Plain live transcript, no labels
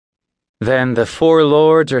Then the four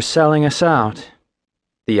lords are selling us out,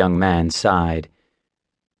 the young man sighed.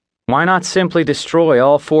 Why not simply destroy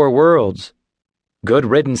all four worlds? Good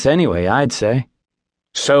riddance anyway, I'd say.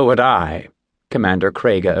 So would I, Commander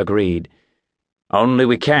Krega agreed. Only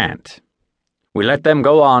we can't. We let them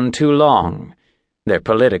go on too long. They're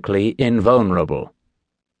politically invulnerable.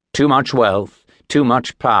 Too much wealth, too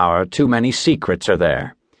much power, too many secrets are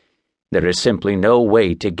there. There is simply no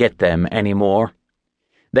way to get them anymore.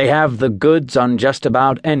 They have the goods on just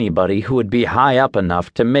about anybody who would be high up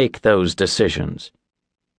enough to make those decisions.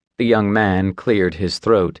 The young man cleared his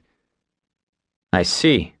throat. I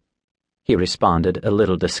see, he responded a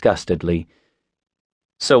little disgustedly.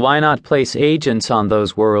 So why not place agents on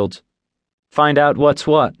those worlds? Find out what's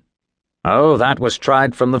what. Oh, that was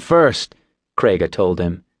tried from the first, Krega told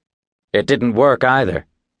him. It didn't work either.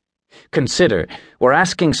 Consider, we're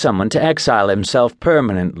asking someone to exile himself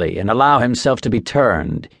permanently and allow himself to be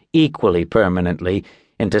turned, equally permanently,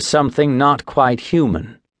 into something not quite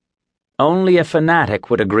human. Only a fanatic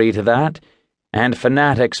would agree to that, and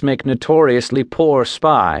fanatics make notoriously poor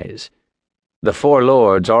spies. The four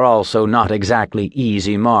lords are also not exactly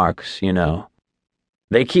easy marks, you know.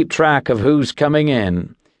 They keep track of who's coming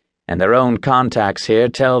in, and their own contacts here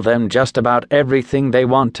tell them just about everything they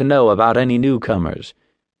want to know about any newcomers.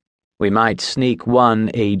 We might sneak one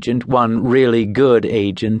really good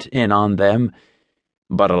agent, in on them,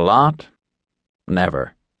 but a lot?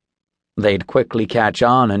 Never. They'd quickly catch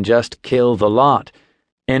on and just kill the lot,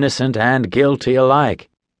 innocent and guilty alike.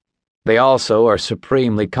 They also are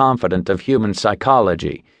supremely confident of human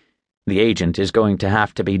psychology. The agent is going to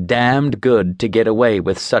have to be damned good to get away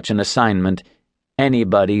with such an assignment.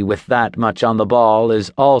 Anybody with that much on the ball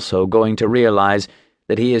is also going to realize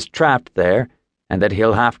that he is trapped there, and that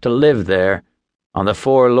he'll have to live there, on the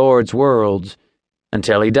four lords' worlds,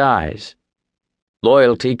 until he dies.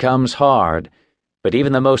 Loyalty comes hard, but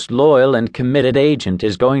even the most loyal and committed agent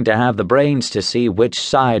is going to have the brains to see which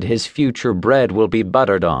side his future bread will be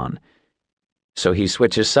buttered on. So he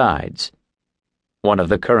switches sides. One of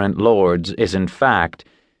the current lords is in fact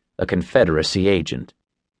a Confederacy agent.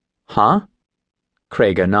 Huh?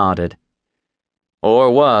 Krega nodded.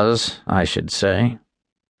 Or was, I should say.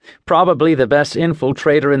 Probably the best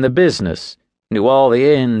infiltrator in the business, knew all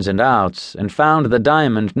the ins and outs, and found the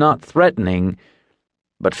diamond not threatening,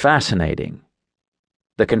 but fascinating.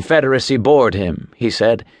 The Confederacy bored him, he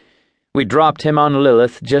said. We dropped him on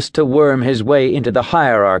Lilith just to worm his way into the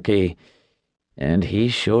hierarchy, and he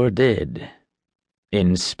sure did.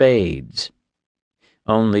 In spades.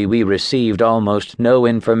 Only we received almost no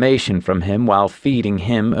information from him while feeding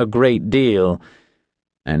him a great deal,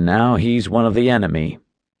 and now he's one of the enemy.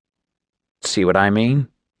 See what I mean?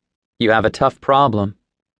 You have a tough problem,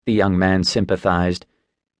 the young man sympathized.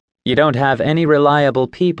 You don't have any reliable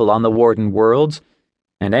people on the Warden worlds,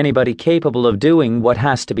 and anybody capable of doing what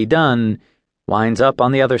has to be done winds up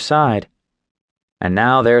on the other side. And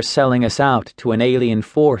now they're selling us out to an alien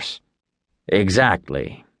force.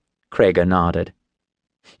 Exactly, Krega nodded.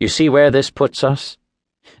 You see where this puts us?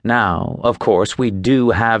 Now, of course, we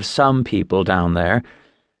do have some people down there.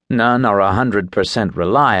 None are 100%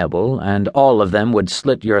 reliable, and all of them would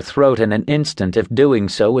slit your throat in an instant if doing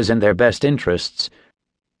so was in their best interests.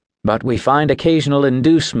 But we find occasional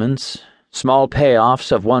inducements, small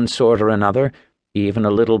payoffs of one sort or another, even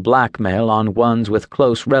a little blackmail on ones with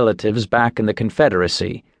close relatives back in the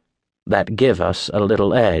Confederacy, that give us a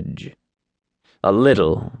little edge. A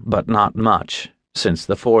little, but not much, since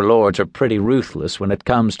the four lords are pretty ruthless when it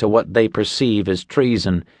comes to what they perceive as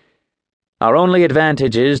treason. Our only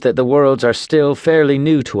advantage is that the worlds are still fairly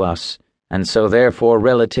new to us, and so therefore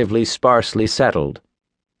relatively sparsely settled.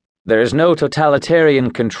 There is no totalitarian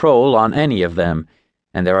control on any of them,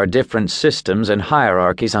 and there are different systems and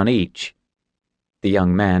hierarchies on each. The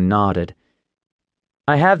young man nodded.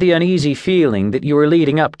 I have the uneasy feeling that you are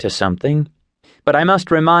leading up to something, but I must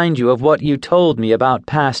remind you of what you told me about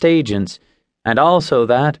past agents, and also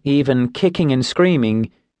that, even kicking and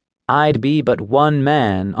screaming, I'd be but one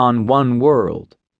man on one world.